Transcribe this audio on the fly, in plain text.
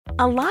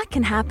A lot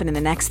can happen in the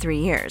next 3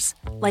 years.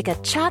 Like a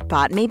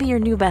chatbot may be your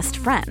new best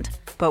friend.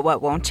 But what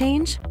won't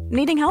change?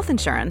 Needing health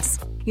insurance.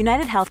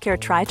 United Healthcare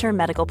Tri-Term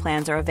Medical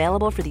Plans are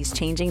available for these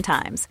changing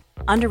times.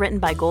 Underwritten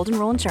by Golden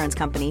Rule Insurance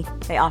Company,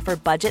 they offer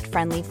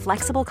budget-friendly,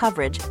 flexible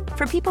coverage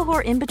for people who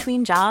are in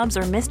between jobs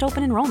or missed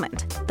open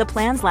enrollment. The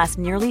plans last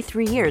nearly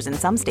 3 years in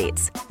some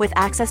states, with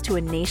access to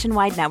a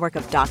nationwide network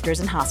of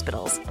doctors and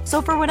hospitals.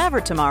 So for whatever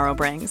tomorrow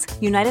brings,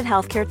 United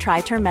Healthcare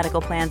Tri-Term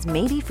Medical Plans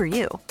may be for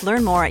you.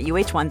 Learn more at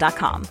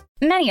uh1.com.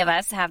 Many of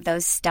us have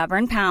those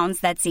stubborn pounds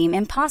that seem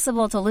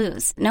impossible to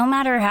lose, no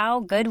matter how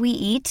good we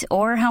eat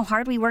or how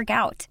hard we work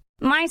out.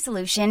 My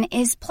solution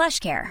is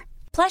PlushCare.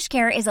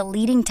 PlushCare is a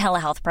leading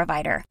telehealth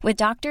provider with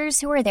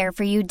doctors who are there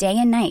for you day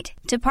and night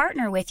to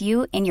partner with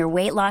you in your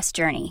weight loss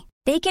journey.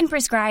 They can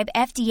prescribe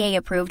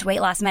FDA-approved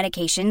weight loss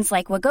medications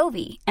like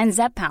Wegovy and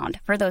Zepbound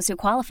for those who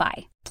qualify.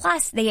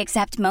 Plus, they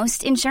accept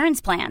most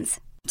insurance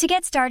plans. To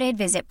get started,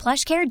 visit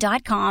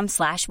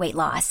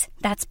plushcare.com/weightloss.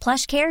 That's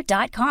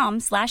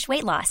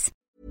plushcare.com/weightloss.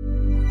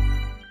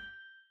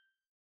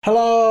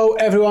 Hello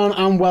everyone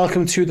and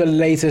welcome to the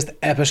latest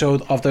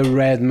episode of the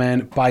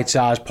Redmen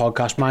Bitesize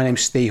podcast. My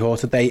name's Steve Hoare.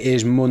 Today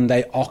is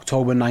Monday,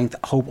 October 9th.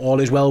 Hope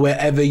all is well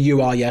wherever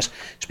you are. Yes,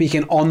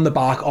 speaking on the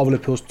back of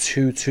Liverpool's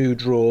 2-2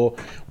 draw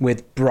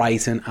with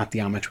Brighton at the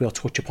Amex. We'll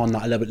touch upon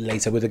that a little bit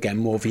later with, again,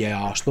 more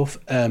VAR stuff.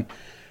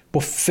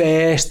 But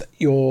first,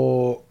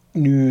 your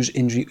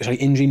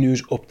injury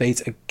news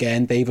update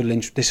again. David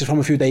Lynch. This is from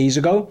a few days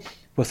ago,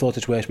 but I thought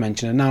it's worth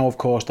mentioning. Now, of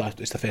course,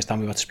 it's the first time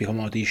we've had to speak on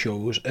one of these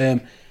shows.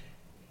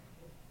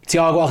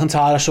 Thiago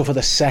Alcantara suffered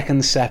a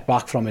second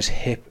setback from his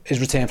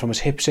return from his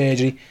hip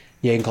surgery.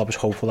 Jurgen Klopp is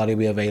hopeful that he'll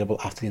be available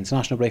after the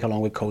international break,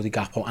 along with Cody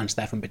Gakpo and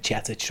Stefan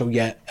Bitesize. So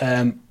yeah,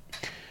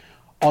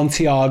 on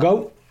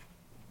Thiago,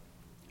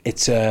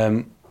 it's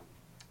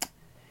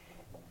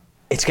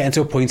getting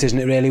to a point, isn't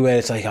it, really, where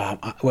it's like,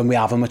 when we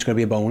have him, it's going to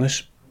be a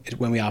bonus.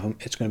 When we have him,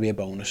 it's going to be a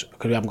bonus,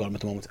 because we haven't got him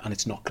at the moment, and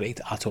it's not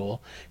great at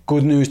all.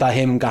 Good news that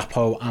him,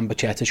 Gakpo and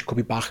Bitesize could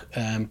be back,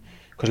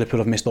 because Liverpool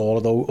have missed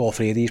all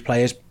three of these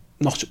players.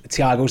 Not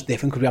Thiago's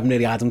different because we haven't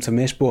really had him to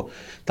miss, but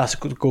that's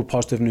good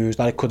positive news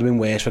that it could have been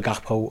worse for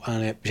Gakpo,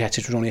 and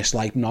Bitesize was only a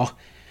slight knock.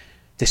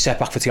 The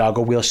setback for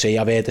Thiago, we'll see.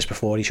 I've heard this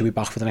before. He should be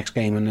back for the next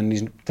game, and then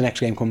the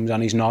next game comes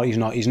and he's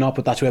not.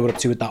 But that's where we're up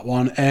to with that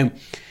one.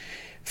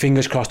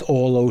 Fingers crossed,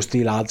 all those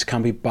three lads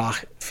can be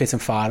back fit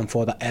and firing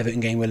for that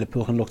Everton game, where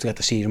Liverpool can look to get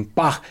the season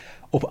back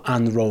up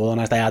and rolling,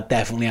 as they are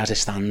definitely, as it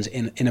stands,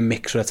 in a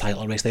mix for a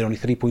title race. They're only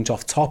 3 points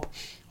off top,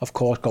 of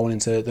course, going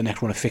into the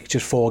next run of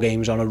fixtures. 4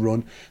 games on a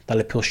run that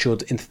Liverpool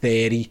should, in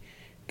theory,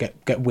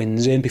 get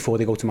wins in before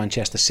they go to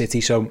Manchester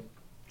City. So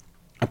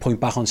a point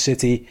back on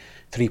City,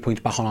 3 points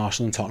back on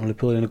Arsenal and Tottenham.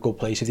 Liverpool in a good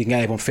place. If they can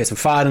get everyone fit and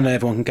firing and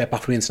everyone can get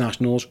back for the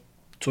internationals,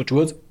 touch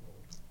wood,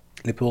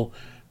 Liverpool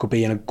could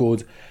be in a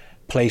good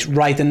place.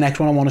 Right, the next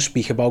one I want to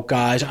speak about,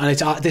 guys, and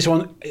it's this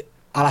one,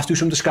 I'll have to do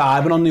some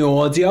describing on the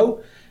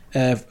audio.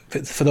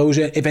 For those,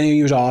 if any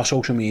of you are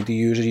social media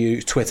users,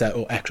 use Twitter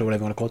or X or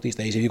whatever you want to call it these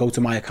days, if you go to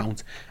my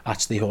account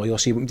at Steve Hoare, you'll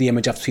see the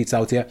image I've tweeted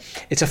out here.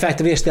 It's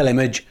effectively a still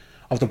image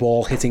of the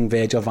ball hitting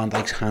Virgil van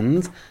Dijk's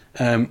hand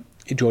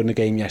during the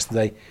game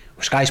yesterday.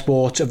 Sky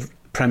Sports of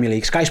Premier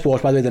League, Sky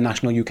Sports, by the way, the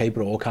national UK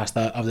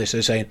broadcaster of this,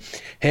 is saying,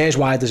 here's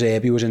why De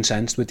Zerbi was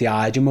incensed with the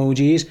eye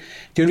emojis.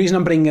 The only reason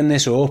I'm bringing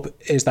this up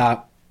is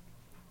that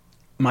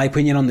my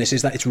opinion on this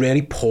is that it's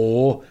really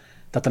poor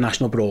that the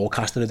national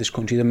broadcaster of this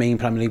country, the main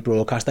Premier League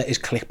broadcaster, is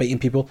clickbaiting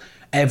people.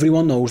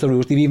 Everyone knows the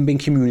rules. They've even been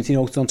community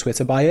noted on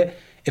Twitter by it.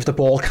 If the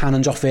ball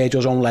cannons off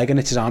Virgil's own leg and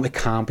it's his arm, it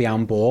can't be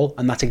handball,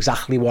 and that's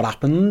exactly what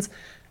happened.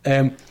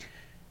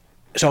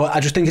 So I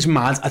just think it's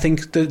mad. I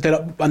think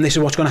and this is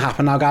what's going to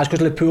happen now, guys,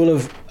 because Liverpool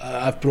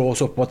have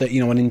brought up what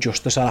an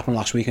injustice that happened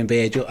last week, and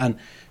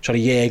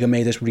Jürgen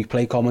made this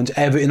replay comment.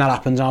 Everything that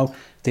happens now,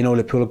 they know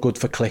Liverpool are good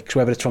for clicks,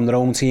 whether it's from their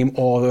own team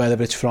or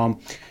whether it's from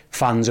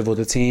fans of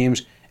other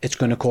teams. It's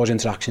going to cause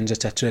interactions,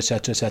 etc,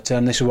 etc, etc,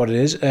 and this is what it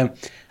is. I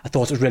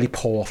thought it was really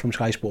poor from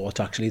Sky Sports,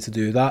 actually, to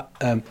do that.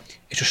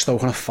 It's just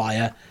stoking a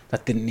fire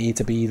that didn't need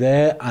to be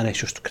there, and it's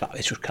just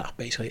crap,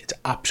 basically. It's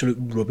absolute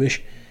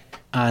rubbish,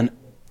 and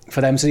for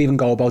them to even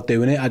go about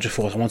doing it, I just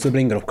thought I wanted to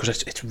bring it up,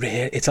 because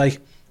it's like,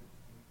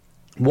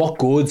 what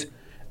good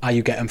are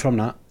you getting from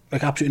that?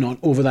 Like, absolutely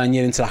not, other than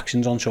your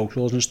interactions on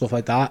socials and stuff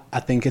like that. I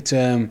think it's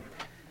not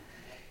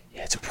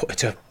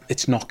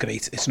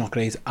great. It's not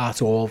great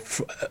at all.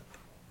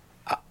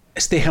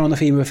 Sticking on the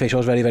theme of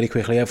officials very, very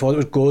quickly, I thought it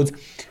was good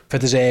for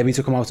De Zerbi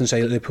to come out and say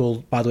that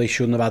Liverpool, by the way,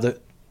 shouldn't have had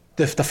it.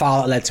 The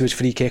foul that led to his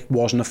free kick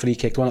wasn't a free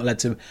kick. The one that led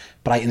to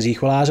Brighton's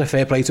equaliser.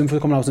 Fair play to him for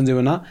coming out and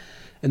doing that.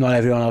 And not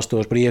everyone else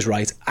does, but he is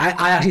right.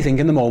 I actually think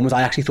in the moment,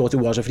 I actually thought it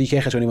was a free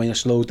kick. It's only when you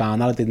slowed down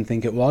that I didn't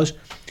think it was.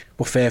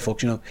 But fair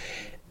fucks,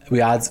 we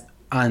had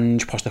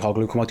Ange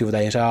Postecoglou come out the other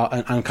day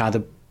and kind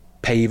of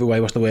pave away,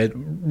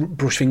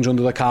 brush things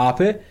under the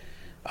carpet.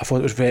 I thought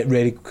it was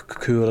really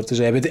cool of De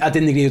Zerbi. I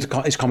didn't agree with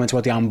his comments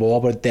about the handball,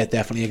 but I did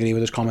definitely agree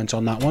with his comments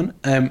on that one.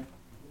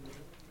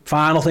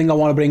 Final thing I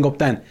want to bring up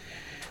then.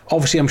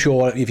 obviously, I'm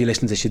sure if you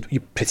listen to this,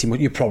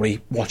 you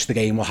probably watched the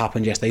game, what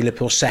happened yesterday.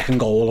 Liverpool's second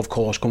goal, of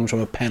course, comes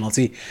from a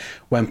penalty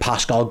when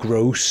Pascal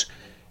Gross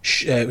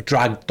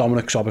dragged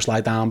Dominic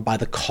Szoboszlai down by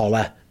the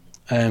collar.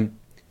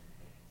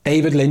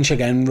 David Lynch,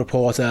 again,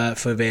 reporter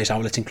for various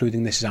outlets,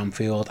 including This Is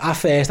Anfield. At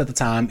first, at the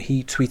time,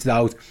 he tweeted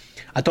out,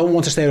 "I don't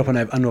want to stir up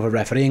another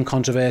refereeing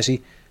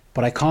controversy,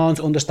 but I can't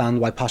understand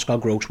why Pascal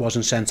Gross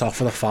wasn't sent off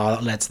for the foul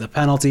that led to the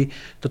penalty.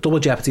 The double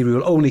jeopardy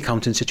rule only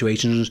counts in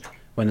situations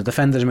when the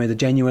defenders made a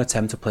genuine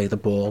attempt to play the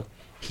ball.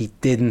 He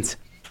didn't."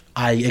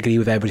 I agree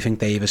with everything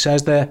David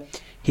says there.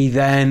 He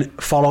then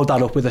followed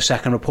that up with a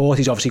second report.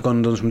 He's obviously gone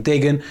and done some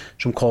digging,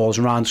 some calls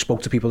around,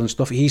 spoke to people and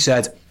stuff. He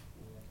said,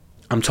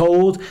 "I'm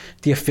told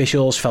the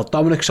officials felt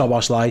Dominic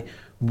Szoboszlai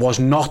was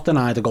not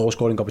denied a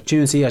goal-scoring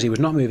opportunity as he was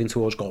not moving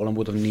towards goal and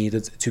would have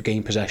needed to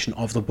gain possession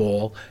of the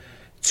ball.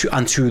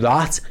 And to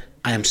that,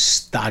 I am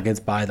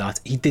staggered by that.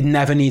 He did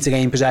never need to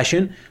gain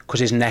possession because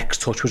his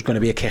next touch was going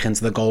to be a kick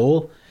into the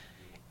goal.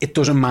 It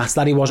doesn't matter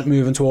that he wasn't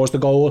moving towards the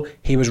goal.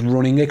 He was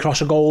running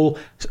across a goal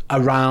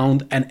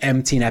around an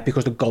empty net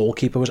because the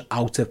goalkeeper was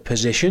out of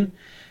position.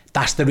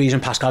 That's the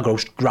reason Pascal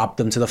Gross grabbed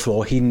him to the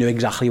floor. He knew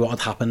exactly what had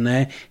happened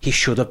there. He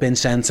should have been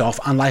sent off.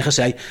 And like I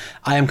say,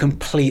 I am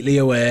completely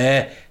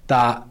aware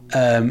that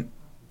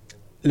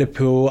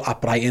Liverpool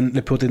at Brighton,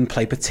 Liverpool didn't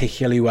play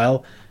particularly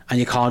well. And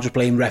you can't just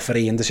blame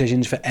refereeing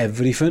decisions for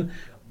everything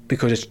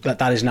because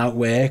that isn't how it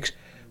works.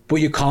 But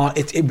you can't,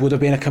 it would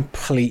have been a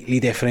completely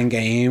different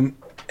game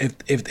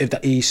if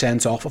he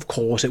sent off. Of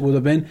course it would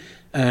have been.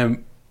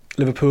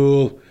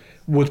 Liverpool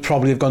would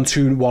probably have gone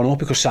 2-1 up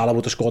because Salah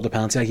would have scored the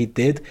penalty like he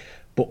did.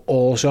 But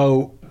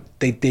also,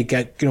 they did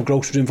get,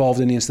 Gross was involved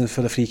in the incident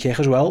for the free kick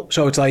as well.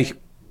 So it's like,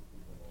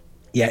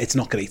 yeah, it's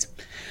not great.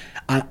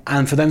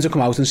 And for them to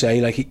come out and say,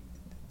 like,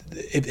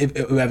 if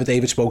whoever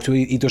David spoke to,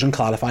 he doesn't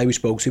clarify who he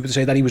spoke to, but to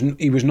say that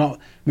he was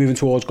not moving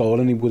towards goal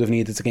and he would have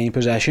needed to gain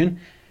possession,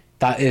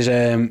 that is,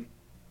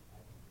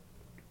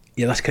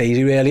 that's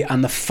crazy, really.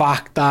 And the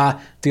fact that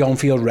the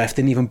on-field ref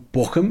didn't even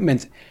book him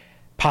meant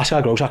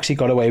Pascal Gross actually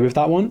got away with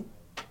that one.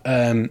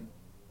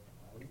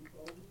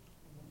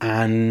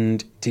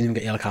 And didn't even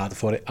get yellow card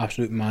for it.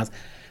 Absolutely mad.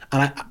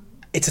 And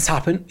it's a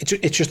tapping.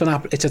 It's just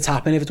it's a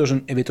tapping if it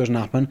doesn't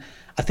happen.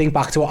 I think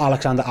back to what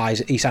Alexander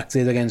Isak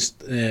did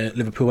against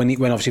Liverpool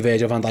when obviously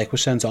Virgil van Dijk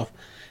was sent off.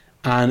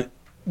 And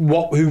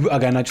who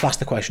again? I just asked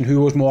the question: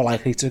 who was more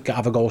likely to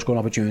have a goal scoring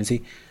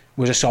opportunity?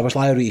 Was it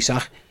Szoboszlai or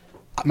Isak?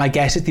 My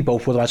guess is they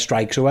both would have had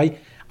strikes away.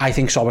 I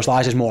think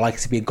Szoboszlai's is more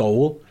likely to be a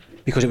goal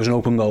because it was an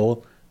open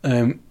goal.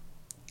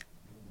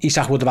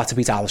 Isak would have had to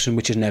beat Alisson,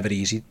 which is never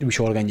easy. We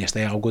saw again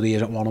yesterday how good he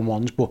is at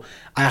one-on-ones. But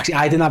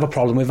I didn't have a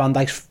problem with Van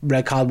Dijk's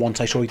red card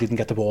once I saw he didn't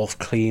get the ball off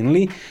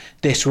cleanly.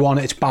 This one,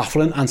 it's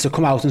baffling. And to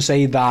come out and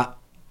say that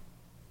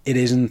it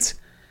isn't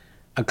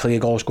a clear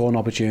goal-scoring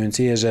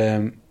opportunity is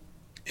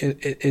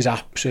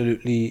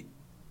absolutely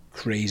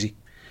crazy.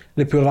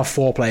 Liverpool have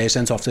 4 players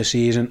sent off this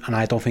season, and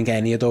I don't think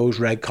any of those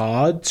red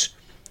cards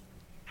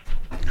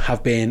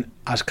have been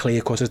as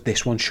clear-cut as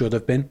this one should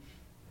have been.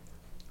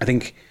 I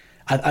think...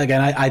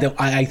 Again,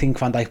 I think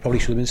Van Dijk probably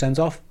should have been sent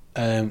off,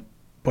 but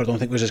I don't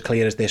think it was as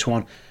clear as this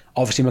one.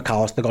 Obviously,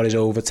 McAllister got his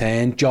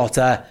overturned.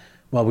 Jota,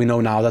 well, we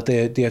know now that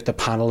the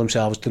panel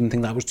themselves didn't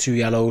think that was 2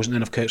 yellows, and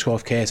then of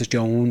course Curtis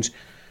Jones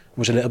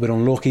was a little bit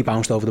unlucky,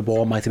 bounced over the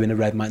ball, might have been a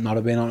red, might not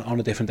have been on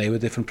a different day with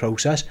a different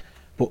process.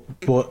 But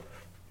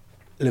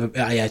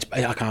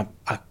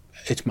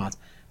it's mad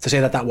to say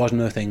that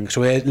wasn't a thing.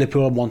 So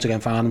Liverpool once again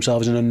found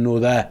themselves in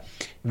another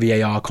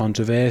VAR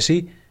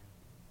controversy.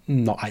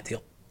 Not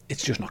ideal.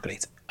 It's just not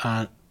great,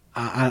 and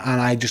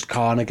I just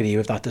can't agree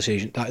with that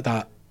decision.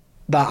 That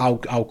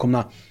outcome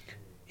that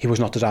he was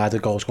not denied a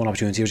goal scoring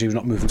opportunity, he was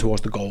not moving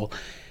towards the goal.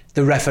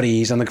 The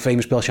referees, and the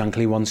famous Bill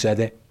Shankly once said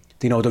it,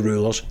 they know the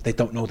rules, they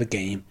don't know the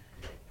game.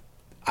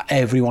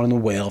 Everyone in the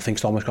world thinks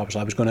Dominic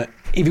Szoboszlai was gonna,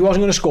 if he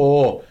wasn't gonna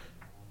score,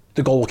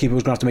 the goalkeeper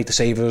was gonna have to make the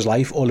save of his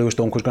life, or Lewis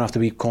Dunk was gonna have to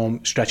become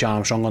Stretch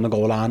Armstrong on the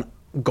goal line,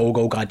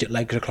 go gadget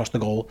legs across the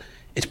goal.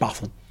 It's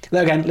baffling.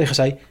 Again, like I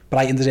say,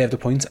 Brighton deserved a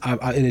point.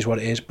 It is what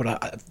it is.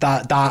 But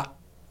that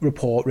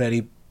report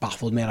really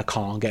baffled me, and I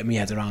can't get my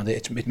head around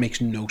it. It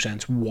makes no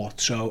sense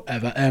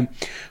whatsoever.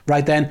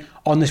 Right then,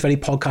 on this very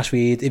podcast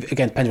feed,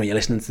 again, depends when you're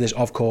listening to this,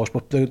 of course,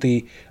 but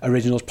the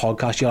Originals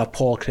podcast, you'll have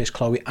Paul, Chris,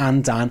 Chloe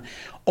and Dan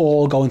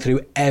all going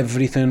through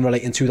everything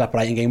relating to that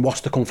Brighton game.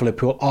 What's to come for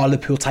Liverpool? Are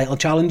Liverpool title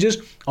challenges?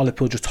 Are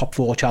Liverpool just top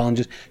 4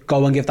 challenges?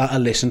 Go and give that a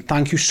listen.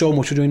 Thank you so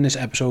much for doing this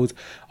episode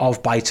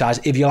of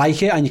Bitesize. If you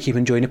like it and you keep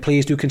enjoying it,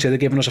 please do consider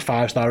giving us a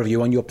 5-star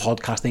review on your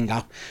podcasting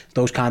app.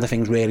 Those kind of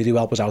things really do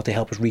help us out. They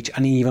help us reach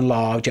an even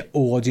larger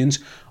audience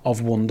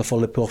of wonderful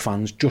Liverpool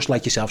fans just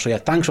like yourself. So yeah,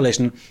 thanks for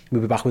listening.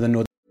 We'll be back with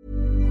another.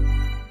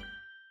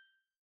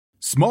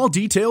 Small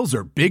details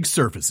are big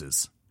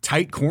surfaces.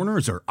 Tight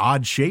corners are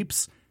odd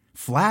shapes.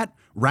 Flat,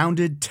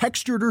 rounded,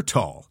 textured, or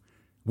tall.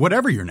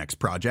 Whatever your next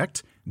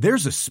project,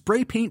 there's a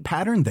spray paint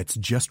pattern that's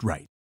just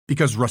right.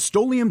 Because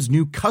Rust-Oleum's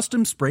new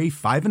Custom Spray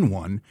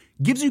 5-in-1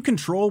 gives you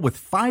control with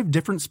 5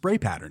 different spray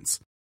patterns.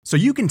 So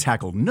you can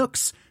tackle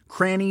nooks,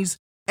 crannies,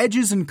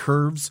 edges, and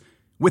curves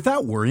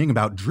without worrying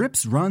about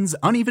drips, runs,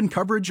 uneven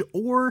coverage,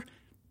 or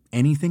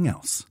anything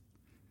else.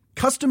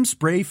 Custom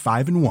Spray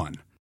 5-in-1.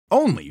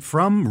 Only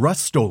from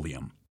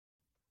Rust-Oleum.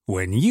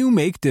 When you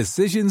make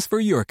decisions for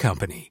your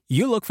company,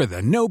 you look for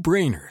the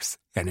no-brainers.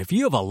 And if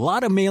you have a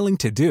lot of mailing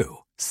to do,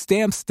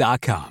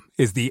 Stamps.com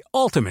is the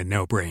ultimate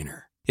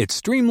no-brainer. It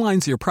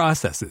streamlines your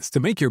processes to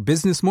make your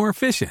business more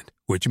efficient,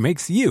 which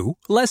makes you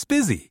less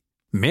busy.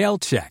 Mail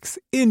checks,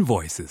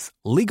 invoices,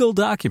 legal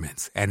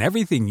documents, and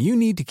everything you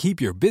need to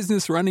keep your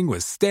business running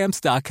with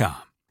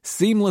Stamps.com.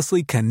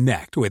 Seamlessly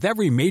connect with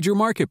every major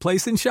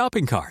marketplace and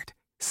shopping cart.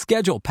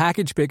 Schedule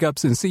package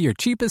pickups and see your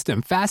cheapest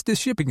and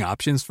fastest shipping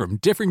options from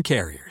different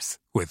carriers,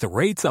 with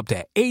rates up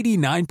to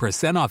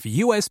 89% off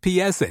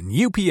USPS and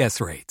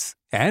UPS rates.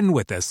 And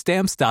with the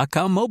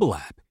Stamps.com mobile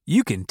app,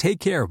 you can take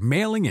care of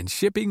mailing and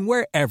shipping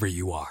wherever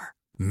you are.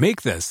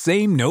 Make the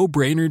same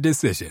no-brainer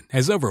decision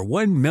as over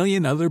 1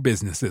 million other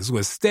businesses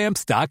with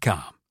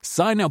Stamps.com.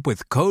 Sign up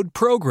with code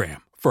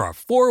PROGRAM for a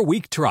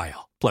 4-week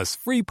trial, plus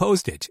free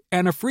postage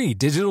and a free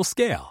digital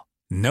scale.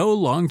 No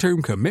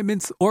long-term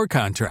commitments or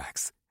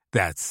contracts.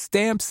 That's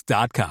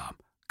Stamps.com.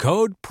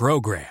 Code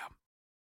PROGRAM.